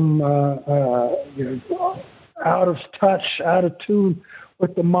out of touch, out of tune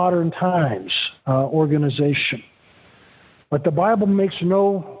with the modern times organization. But the Bible makes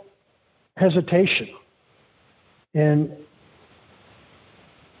no hesitation in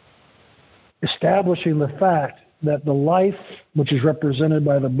establishing the fact that the life, which is represented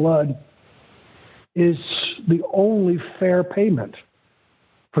by the blood, is the only fair payment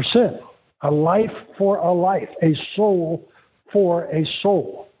for sin. A life for a life, a soul for a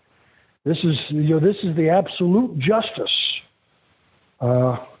soul. This is the absolute justice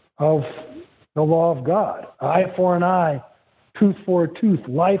of the law of God. Eye for an eye, tooth for a tooth,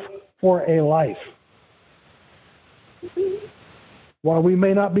 life for a life. While we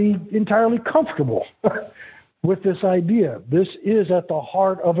may not be entirely comfortable with this idea, this is at the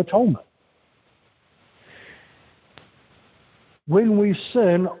heart of atonement. When we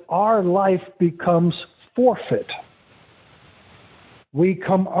sin, our life becomes forfeit. We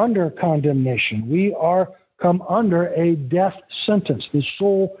come under condemnation. We come under a death sentence. The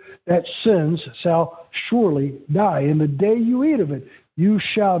soul that sins shall surely die. And the day you eat of it, you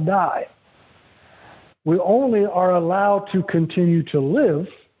shall die. We only are allowed to continue to live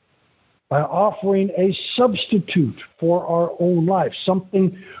by offering a substitute for our own life.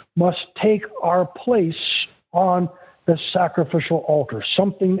 Something must take our place on the sacrificial altar.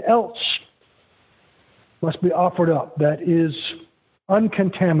 Something else must be offered up that is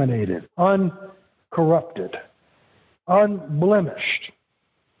uncontaminated, uncorrupted, unblemished,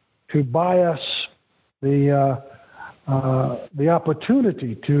 to buy us the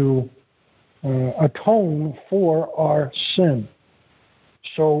opportunity to atone for our sin.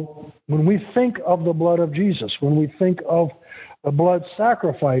 So when we think of the blood of Jesus, when we think of the blood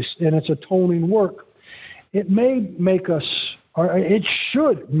sacrifice and its atoning work, it may make us, or it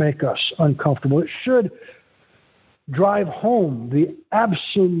should make us uncomfortable. It should drive home the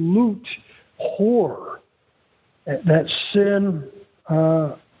absolute horror that sin,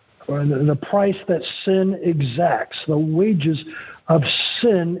 or the price that sin exacts. The wages of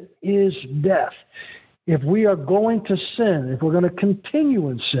sin is death. If we are going to sin, if we're going to continue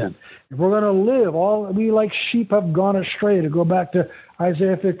in sin, if we're going to live, we like sheep have gone astray, to go back to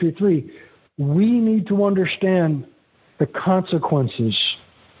Isaiah 53, we need to understand the consequences.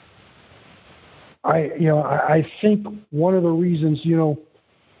 I think one of the reasons,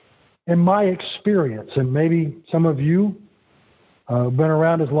 in my experience, and maybe some of you been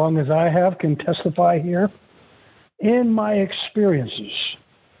around as long as I have can testify here, in my experiences,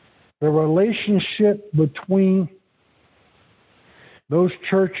 the relationship between those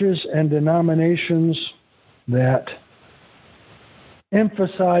churches and denominations that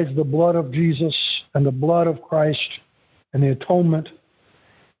emphasize the blood of Jesus and the blood of Christ and the atonement,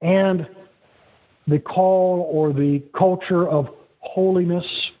 and the call or the culture of holiness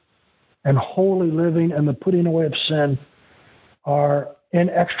and holy living and the putting away of sin are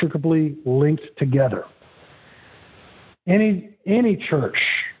inextricably linked together. Any church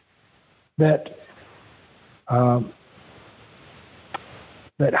that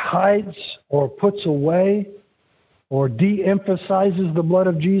hides or puts away or de-emphasizes the blood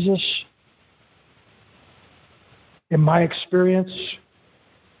of Jesus, in my experience,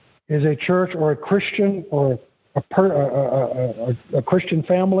 is a church or a Christian or a Christian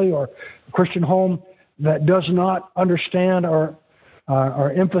family or a Christian home that does not understand or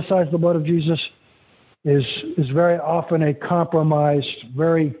emphasize the blood of Jesus is very often a compromised,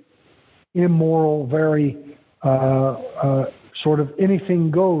 very immoral, very sort of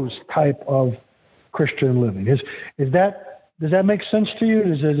anything goes type of Christian living. Does that make sense to you?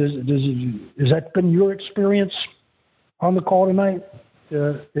 Has that been your experience on the call tonight?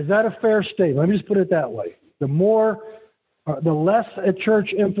 Is that a fair statement? Let me just put it that way. The less a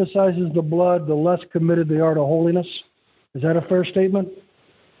church emphasizes the blood, the less committed they are to holiness. Is that a fair statement?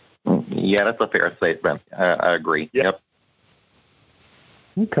 Yeah, that's a fair statement. I agree. Yep.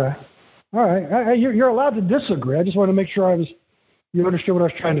 Okay. All right. You're allowed to disagree. I just want to make sure you understood what I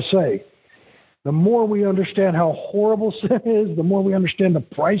was trying to say. The more we understand how horrible sin is, the more we understand the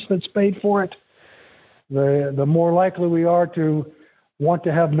price that's paid for it, the more likely we are to want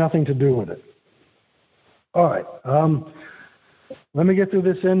to have nothing to do with it. All right. Let me get through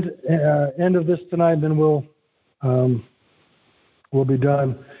this end of this tonight, and then we'll be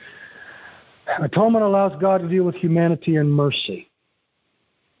done. Atonement allows God to deal with humanity in mercy.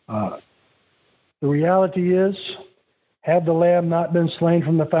 The reality is, had the Lamb not been slain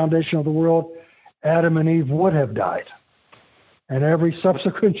from the foundation of the world, Adam and Eve would have died, and every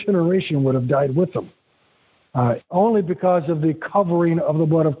subsequent generation would have died with them. Only because of the covering of the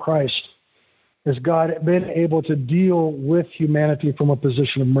blood of Christ has God been able to deal with humanity from a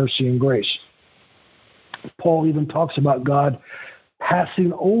position of mercy and grace. Paul even talks about God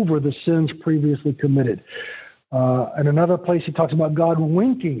passing over the sins previously committed. In another place, he talks about God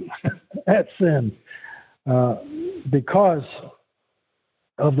winking at sin because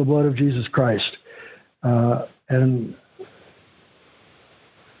of the blood of Jesus Christ. And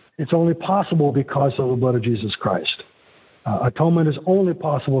it's only possible because of the blood of Jesus Christ. Atonement is only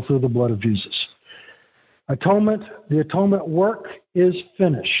possible through the blood of Jesus. The atonement work is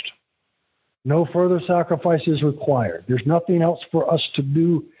finished. No further sacrifice is required. There's nothing else for us to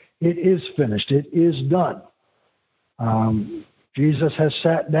do it is finished. It is done. Jesus has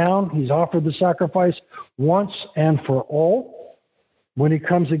sat down. He's offered the sacrifice once and for all. When he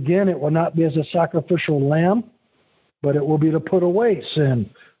comes again, it will not be as a sacrificial lamb, but it will be to put away sin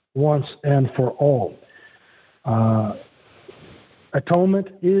once and for all. Atonement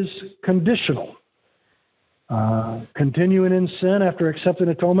is conditional. Continuing in sin after accepting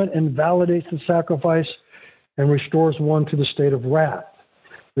atonement invalidates the sacrifice and restores one to the state of wrath.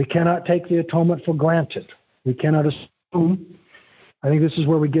 We cannot take the atonement for granted. We cannot assume. I think this is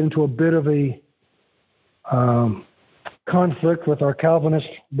where we get into a bit of a conflict with our Calvinist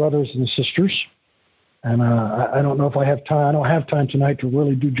brothers and sisters. And I don't know if I have time. I don't have time tonight to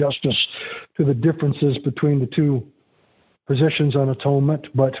really do justice to the differences between the two positions on atonement.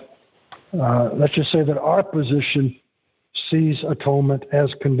 But let's just say that our position sees atonement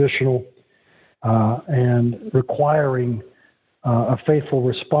as conditional and requiring a faithful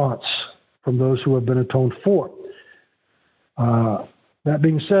response from those who have been atoned for. That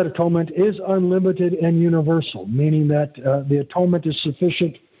being said, atonement is unlimited and universal, meaning that the atonement is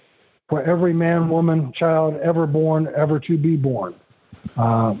sufficient for every man, woman, child ever born, ever to be born.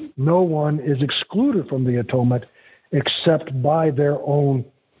 No one is excluded from the atonement except by their own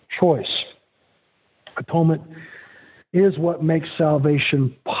choice. Atonement is what makes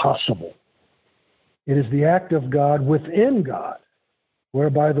salvation possible. It is the act of God within God,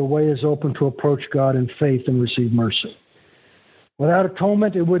 whereby the way is open to approach God in faith and receive mercy. Without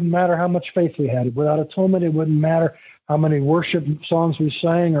atonement, it wouldn't matter how much faith we had. Without atonement, it wouldn't matter how many worship songs we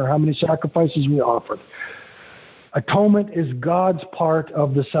sang or how many sacrifices we offered. Atonement is God's part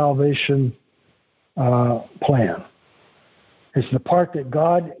of the salvation plan. It's the part that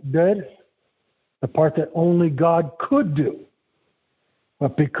God did, the part that only God could do.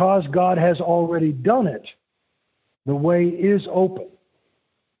 But because God has already done it, the way is open,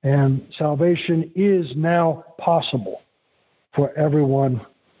 and salvation is now possible for everyone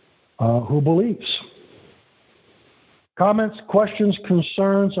who believes. Comments, questions,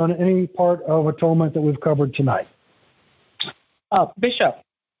 concerns on any part of atonement that we've covered tonight? Bishop,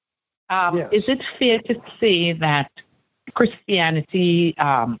 Yes. Is it fair to say that Christianity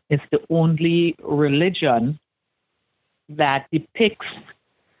is the only religion that depicts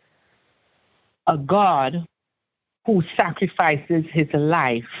a God who sacrifices his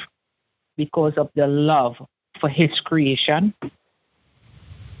life because of the love for his creation?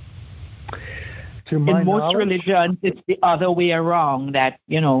 To my In most knowledge, religions, it's the other way around, that,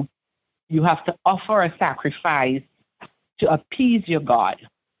 you have to offer a sacrifice to appease your God.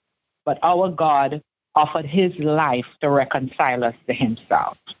 But our God offered his life to reconcile us to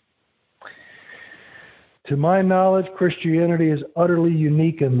himself. to my knowledge, Christianity is utterly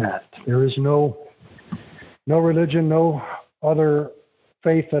unique in that. There is no religion, no other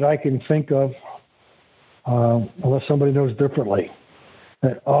faith that I can think of, unless somebody knows differently,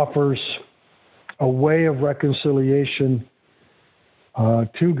 that offers a way of reconciliation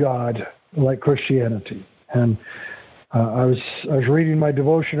to God like Christianity. And I was reading my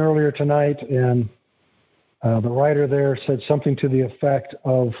devotion earlier tonight, and the writer there said something to the effect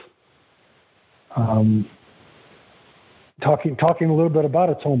of talking a little bit about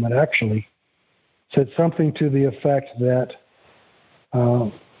atonement. Actually, said something to the effect that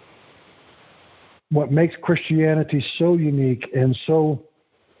what makes Christianity so unique and so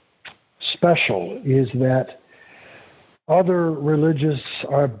special is that other religions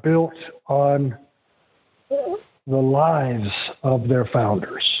are built on the lives of their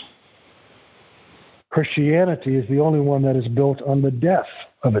founders. Christianity is the only one that is built on the death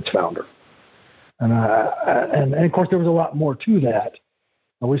of its founder. And of course, there was a lot more to that.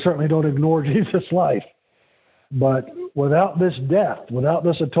 We certainly don't ignore Jesus' life. But without this death, without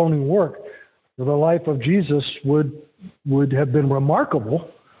this atoning work, the life of Jesus would have been remarkable,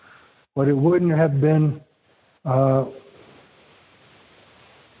 but it wouldn't have been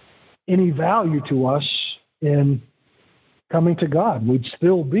any value to us in coming to God. We'd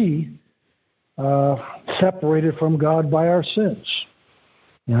still be separated from God by our sins.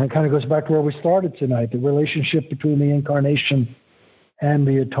 And it kind of goes back to where we started tonight, the relationship between the incarnation and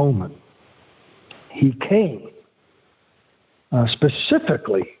the atonement. He came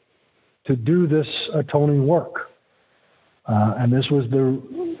specifically to do this atoning work. And this was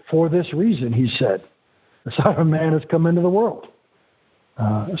for this reason, he said, the Son of Man has come into the world.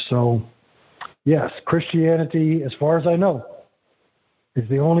 So, yes, Christianity, as far as I know, is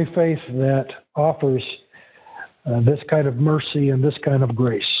the only faith that offers this kind of mercy and this kind of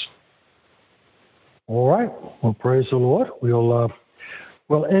grace. All right. Well, praise the Lord.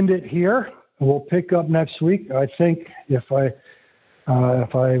 We'll end it here. We'll pick up next week. I think if I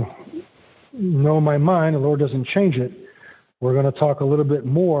if I know my mind, the Lord doesn't change it, we're going to talk a little bit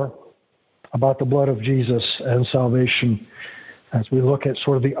more about the blood of Jesus and salvation as we look at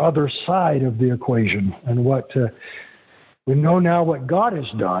sort of the other side of the equation and what we know now what God has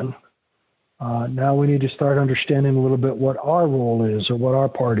done. Now we need to start understanding a little bit what our role is or what our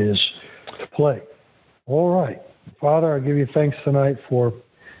part is to play. All right. Father, I give you thanks tonight for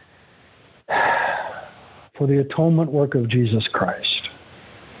the atonement work of Jesus Christ.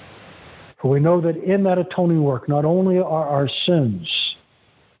 For we know that in that atoning work, not only are our sins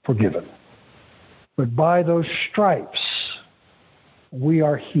forgiven, but by those stripes, we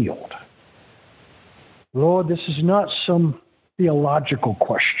are healed. Lord, this is not some theological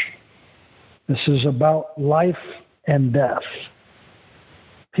question. This is about life and death.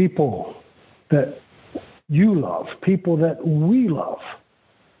 People that you love, people that we love,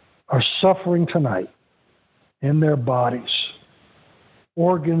 are suffering tonight in their bodies,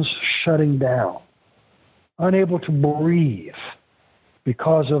 organs shutting down, unable to breathe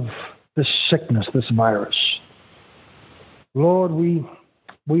because of this sickness, this virus. Lord,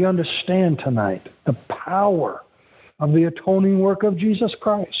 we understand tonight the power of the atoning work of Jesus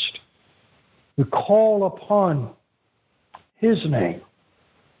Christ. We call upon his name.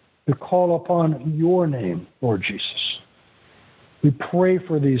 We call upon your name, Lord Jesus. We pray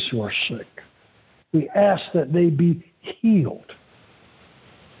for these who are sick. We ask that they be healed.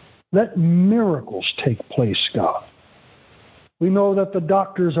 Let miracles take place, God. We know that the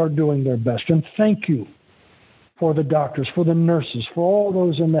doctors are doing their best, and thank you for the doctors, for the nurses, for all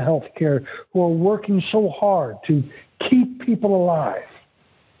those in the healthcare who are working so hard to keep people alive,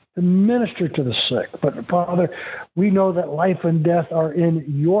 to minister to the sick. But, Father, we know that life and death are in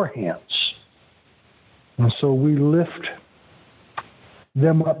your hands. And so we lift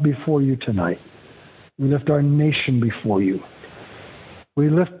them up before you tonight. We lift our nation before you. We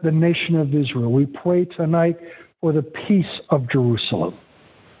lift the nation of Israel. We pray tonight for the peace of Jerusalem.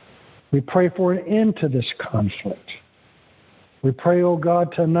 We pray for an end to this conflict. We pray, oh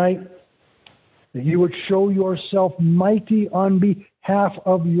God, tonight that you would show yourself mighty on behalf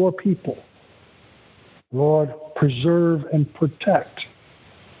of your people. Lord, preserve and protect.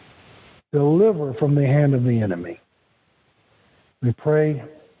 Deliver from the hand of the enemy. We pray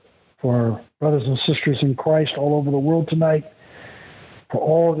for our brothers and sisters in Christ all over the world tonight, for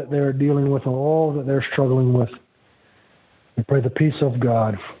all that they're dealing with and all that they're struggling with. We pray the peace of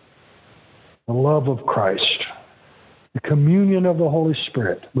God, the love of Christ, the communion of the Holy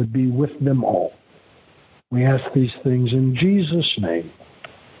Spirit would be with them all. We ask these things in Jesus' name.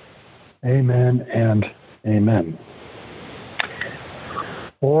 Amen and amen.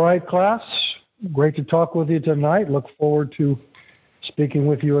 All right, class. Great to talk with you tonight. Look forward to speaking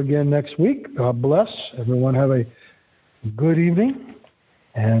with you again next week. God bless. Everyone have a good evening.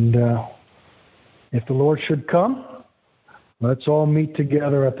 And if the Lord should come, let's all meet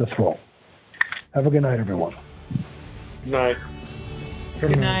together at the throne. Have a good night, everyone. Good night.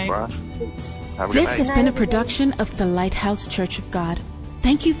 Good night. This has been a production of the Lighthouse Church of God.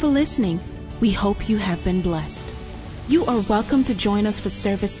 Thank you for listening. We hope you have been blessed. You are welcome to join us for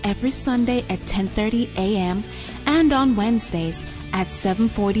service every Sunday at 10:30 a.m. and on Wednesdays at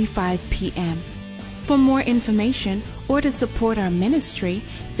 7:45 p.m. For more information or to support our ministry,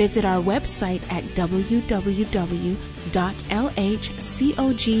 visit our website at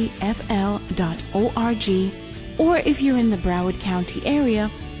www.lhcogfl.org, or if you're in the Broward County area,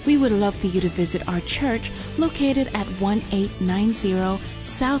 we would love for you to visit our church located at 1890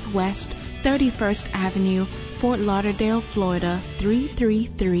 Southwest 31st Avenue, Fort Lauderdale, Florida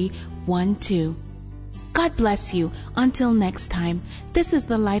 33312. God bless you. Until next time, this is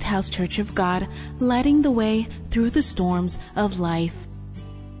the Lighthouse Church of God, lighting the way through the storms of life.